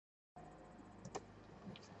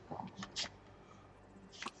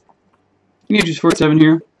Ages47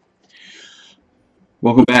 here.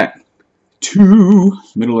 Welcome back to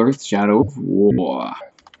Middle-earth: Shadow of War.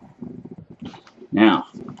 Now,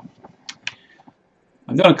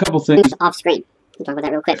 I've done a couple things off screen. We'll talk about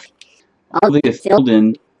that real quick. All the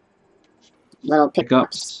Ithildin little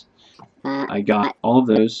pickups. I got all of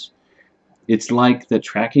those. It's like the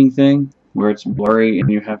tracking thing where it's blurry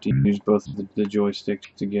and you have to use both the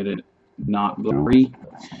joysticks to get it not blurry.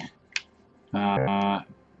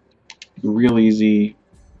 Real easy.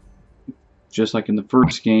 Just like in the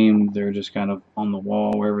first game, they're just kind of on the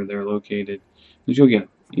wall wherever they're located. But you'll get them.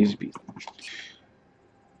 Easy peasy.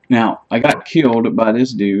 Now, I got killed by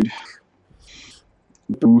this dude,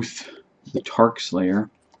 Booth, the Tark Slayer.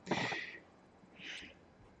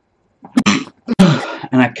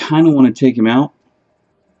 And I kind of want to take him out,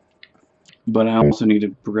 but I also need to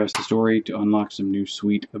progress the story to unlock some new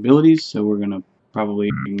sweet abilities, so we're going to probably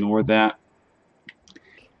ignore that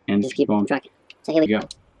and just keep going. tracking. So here we go.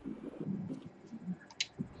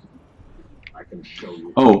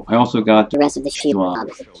 Oh, I also got the rest of the shield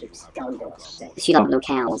locales.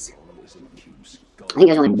 I think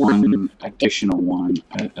there's only one additional one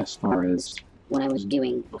as far as what I was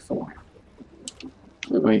doing before.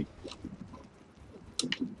 Wait.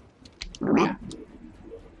 Rat.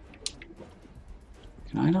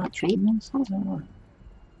 Can I not train this? How does that work?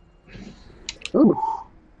 Ooh.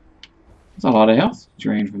 That's a lot of health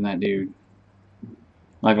drained from that dude.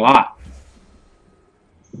 Like a lot.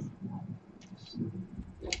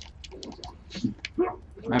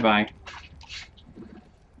 Bye-bye.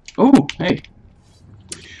 Oh, hey.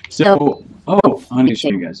 So, oh, I need to show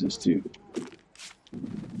you guys this too.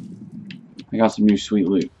 I got some new sweet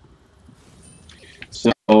loot.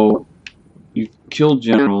 So, you kill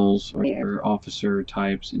generals or officer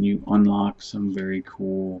types and you unlock some very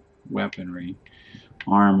cool weaponry,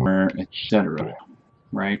 armor, etc.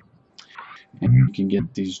 Right? And you can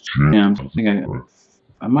get these gems. I think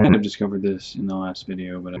I might have discovered this in the last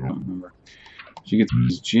video, but I don't remember. So you get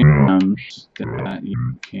these gems that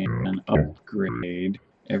you can upgrade.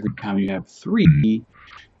 Every time you have 3,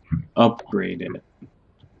 upgrade it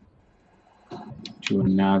to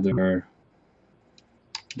another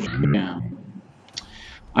gem.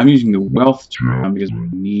 I'm using the wealth gem because we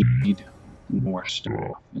need more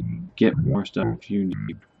stuff. And get more stuff, you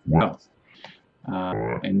need wealth.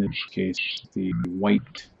 In this case, the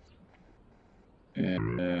white. I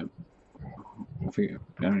don't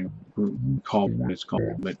even recall what it's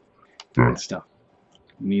called, but that stuff.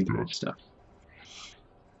 You need that stuff.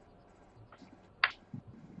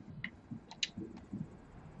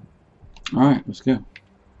 Alright, let's go.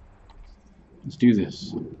 Let's do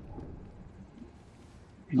this.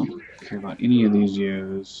 I don't care about any of these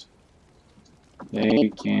yos. They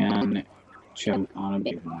can choke on a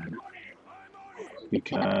big one.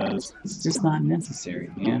 Because it's just not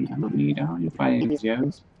necessary, man. I don't need to fight any of these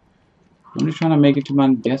yos. I'm just trying to make it to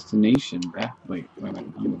my destination, bruh. Wait, I'm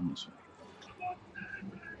going this way.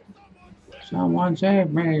 Someone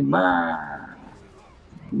save me, bruh.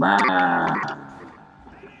 Bruh.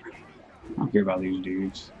 I don't care about these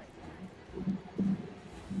dudes.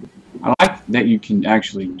 I like that you can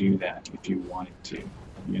actually do that if you wanted to,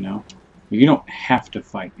 you know? You don't have to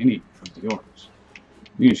fight any of the orcs.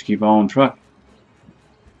 You just keep on trucking.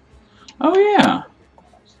 Oh, yeah.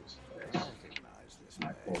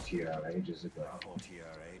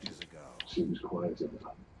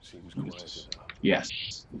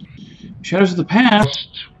 Yes. Shadows of the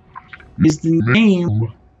Past is the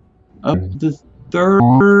name of the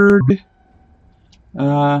third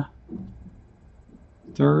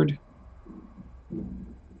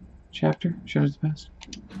chapter, Shadows of the Past,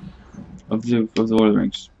 of the Lord of the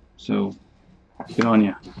Rings. So, good on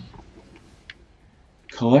ya.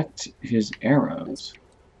 Collect his arrows.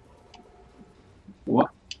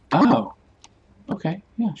 What? Oh. Okay.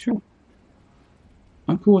 Yeah, sure.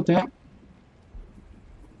 I'm cool with that.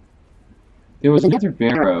 There was another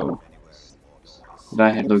barrow that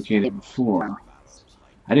I had located before.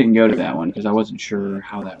 I didn't go to that one because I wasn't sure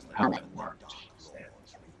how that worked.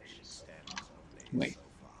 Wait.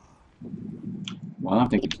 While I'm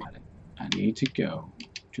thinking about it, I need to go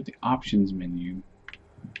to the options menu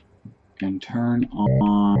and turn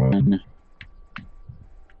on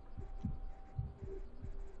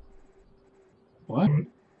what?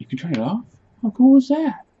 You can turn it off? How cool is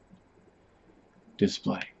that?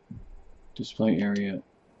 Display area.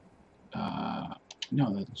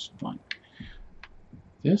 No, that's fine.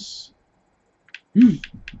 This.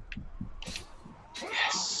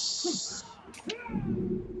 Yes.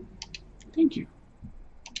 Thank you.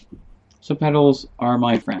 Subtitles are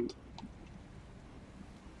my friend.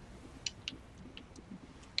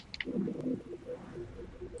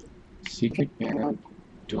 secret barrel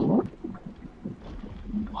door?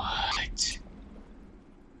 What?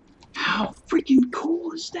 How freaking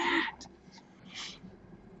cool is that?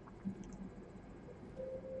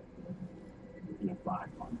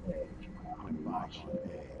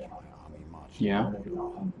 Yeah.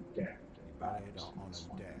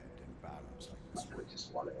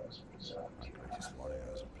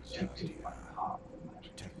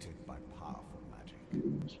 Protected by powerful magic. We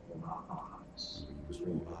use all our arts to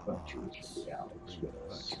bring the virtues of the elves with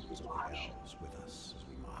us as we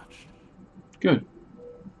marched. Good.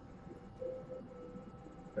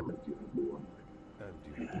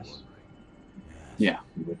 Yeah.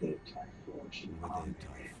 With it, I forged an army.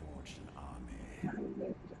 And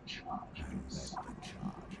led the charge against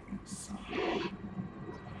Sarge.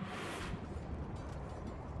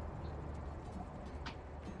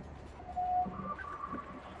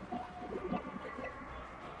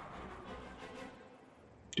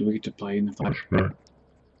 Do we get to play in the flashback?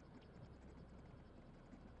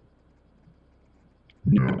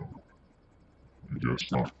 No. I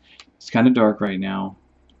guess not. It's kind of dark right now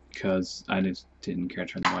because I just didn't care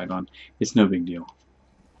to turn the light on. It's no big deal.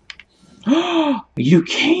 You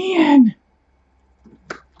can!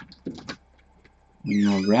 When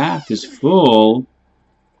your wrath is full,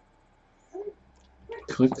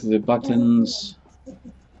 click the buttons.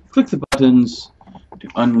 Click the buttons to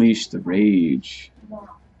unleash the rage.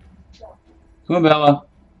 Come on, Bella.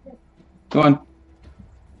 Go on.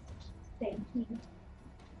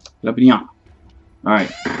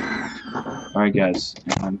 Alright. Alright, guys.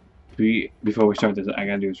 Before we start this, I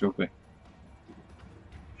gotta do this real quick.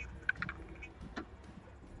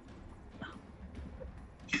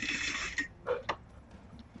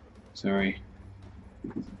 Sorry.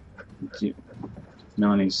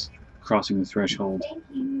 Melanie's crossing the threshold. Thank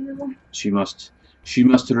you. She must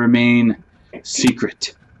remain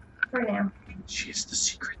secret. For now. She is the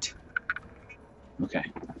secret. Okay.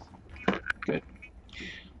 Good.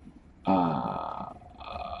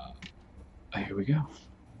 Here we go.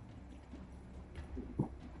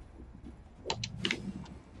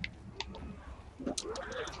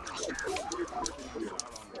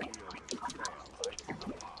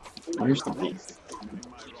 Where's the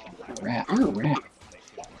rat? Oh, rat.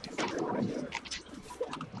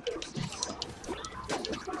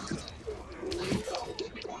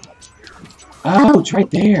 Oh, it's right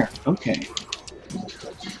there. Okay.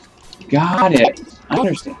 Got it. I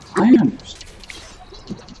understand. I understand.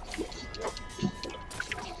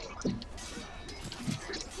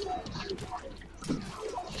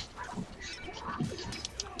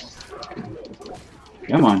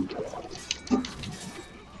 Come on.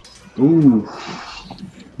 Ooh.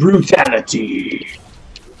 Brutality.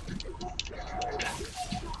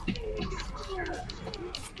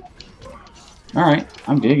 Alright,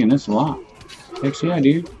 I'm digging this a lot. Heck yeah,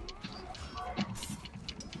 dude.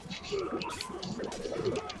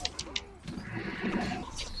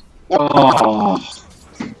 Oh.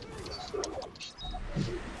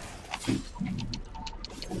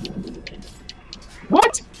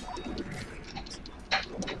 What?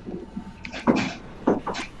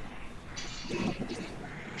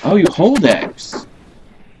 Oh, you hold X.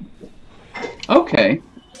 Okay.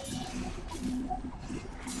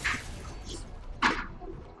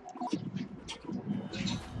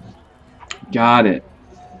 Got it.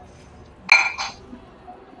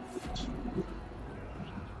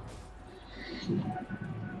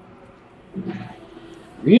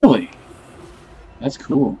 Really? That's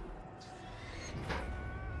cool.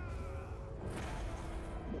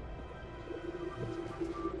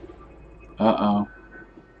 Uh-oh.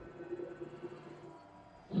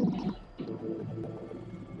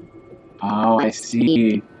 Oh, I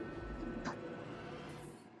see.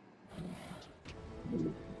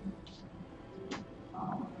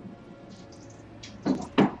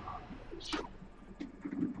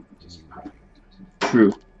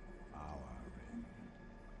 True.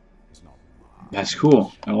 That's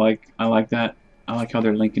cool. I like that. I like how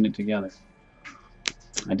they're linking it together.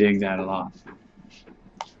 I dig that a lot.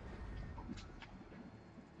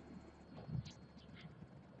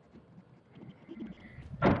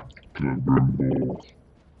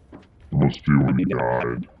 Must be when he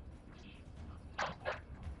died.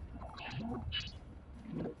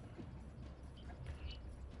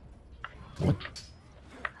 What?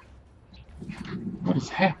 What is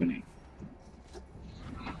happening?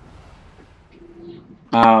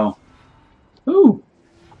 Oh. Ooh.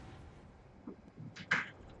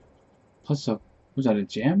 Plus a, was that a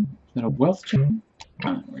gem? Is that a wealth gem?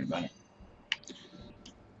 I'm not worried about it.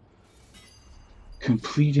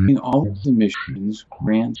 Completing all of the missions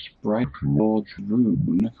grants bright gold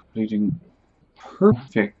rune. Completing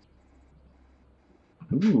perfect.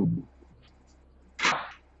 Ooh.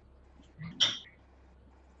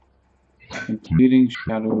 Completing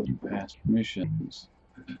shadow of past missions.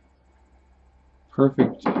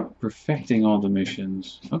 Perfecting all the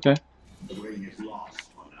missions. Okay. The ring is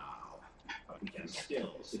lost for now, but we can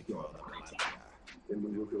still secure the commander. Then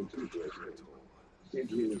we will go to the great ritual. It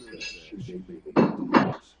is that should they make it.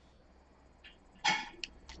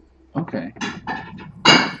 Okay.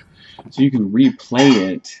 So you can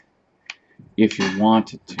replay it if you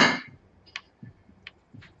wanted to.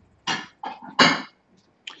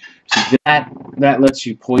 So that lets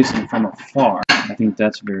you poison from afar. I think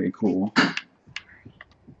that's very cool.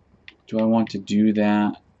 Do I want to do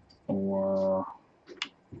that or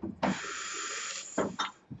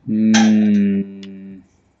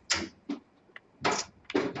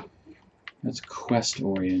that's quest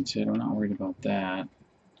oriented. I'm not worried about that.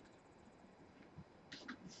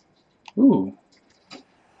 Ooh.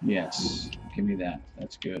 Yes. Give me that.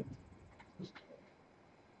 That's good.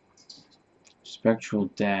 Spectral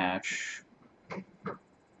dash.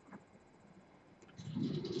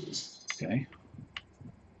 Okay.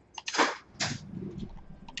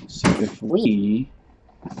 So if we...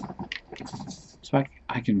 So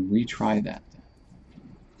I can retry that.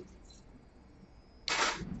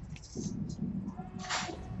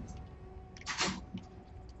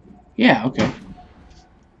 Yeah, okay.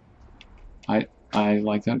 I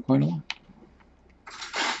like that quite a lot.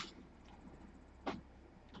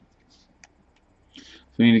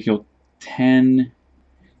 So we need to kill 10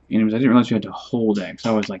 enemies. I didn't realize you had to hold X.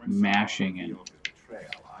 I was like mashing it.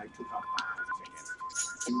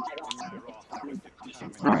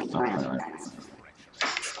 Alright.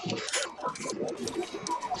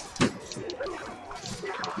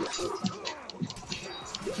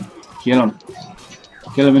 Kill him.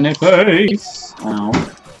 Kill him in the face! Ow.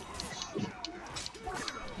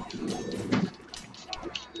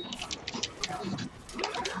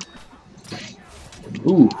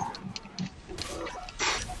 Ooh.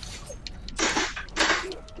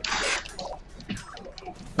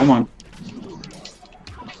 Come on.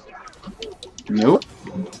 Nope.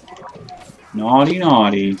 Naughty,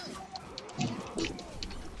 naughty.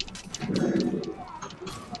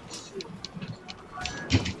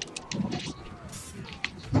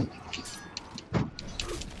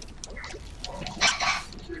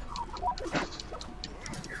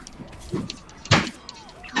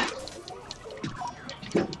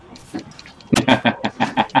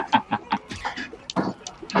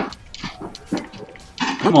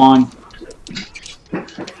 Come on.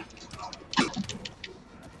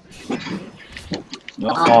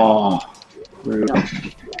 Oh, rude.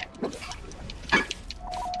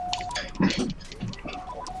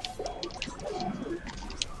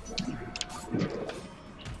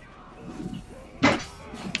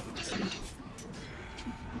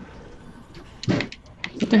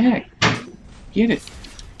 What the heck? Get it.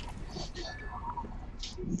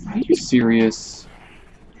 Are you serious?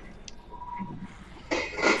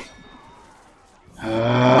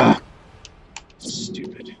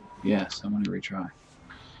 Stupid. Yes, I want to retry.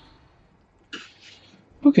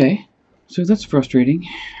 Okay, so that's frustrating.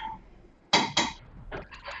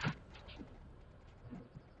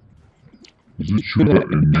 It should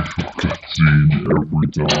have initial cutscene every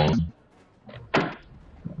time.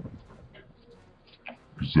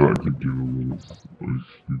 Because that could get a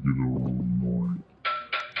little annoying.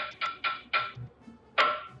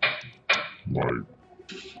 Like,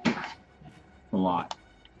 A lot.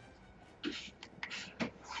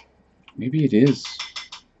 Maybe it is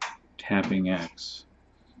tapping X.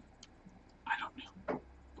 I don't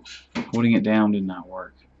know. Holding it down did not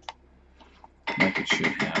work like it should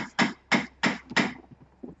have.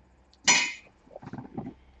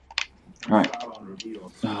 Alright.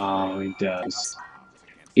 Oh, it does.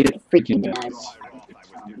 It freaking does.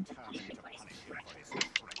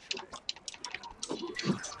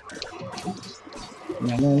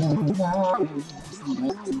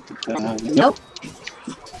 Nope.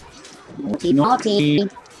 Naughty.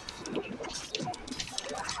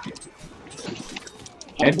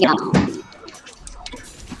 Head down.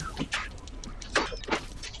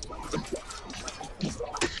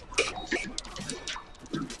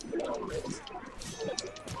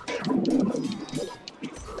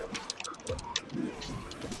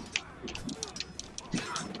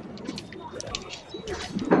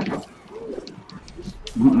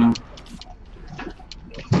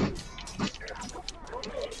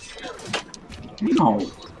 No.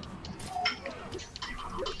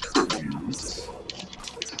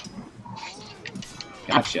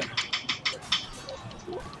 Gotcha.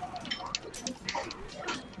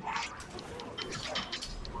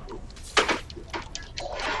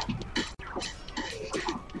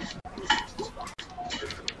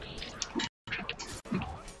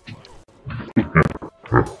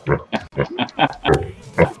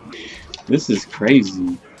 This is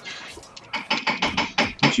crazy.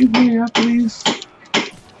 Would you hurry up, please?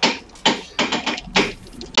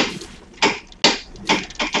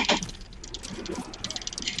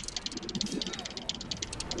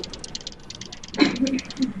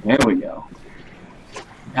 There we go.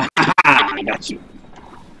 I got you.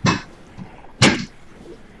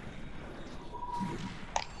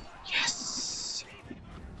 Yes.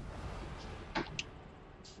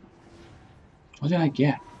 What did I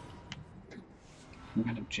get? Some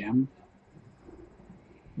kind of gem?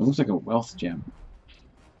 It looks like a wealth gem.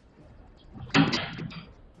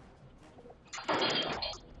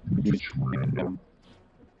 It's random.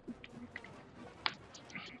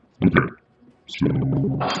 Okay, so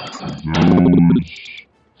those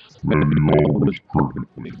ready all this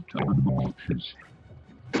perfectly to unlock his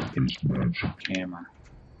magic. Hammer.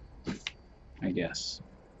 I guess.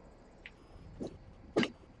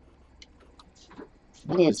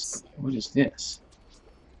 What is this?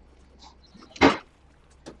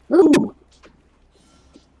 Ooh.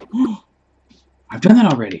 I've done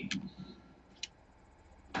that already.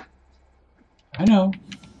 I know.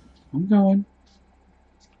 I'm going.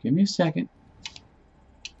 Give me a second.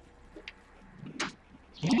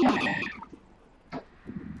 Yeah.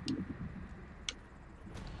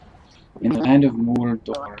 In the land of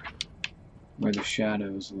Mordor, where the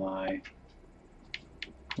shadows lie.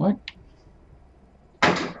 What?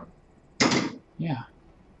 Yeah.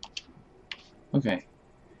 Okay.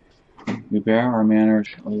 We bear our manners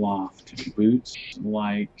aloft. Boots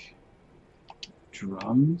like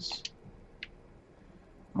drums.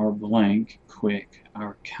 Our blank, quick.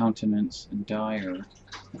 Our countenance dire.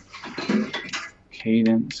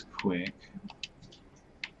 Cadence quick.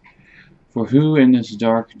 For who in this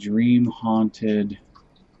dark dream-haunted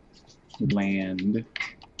land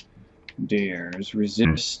dares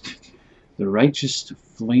resist the righteous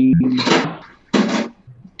flame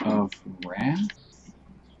of wrath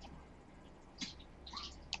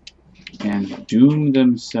and doom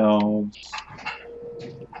themselves?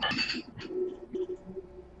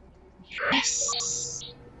 Yes!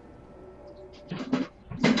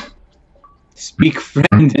 Speak,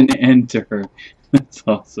 friend, and enter. That's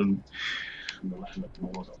awesome.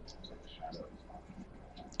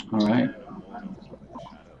 Alright.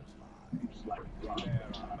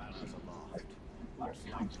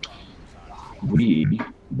 We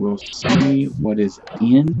will see what is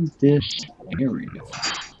in this area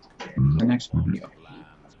in the next video.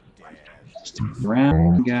 Stick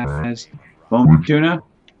around, guys. Bone tuna.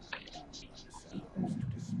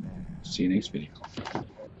 See you next video.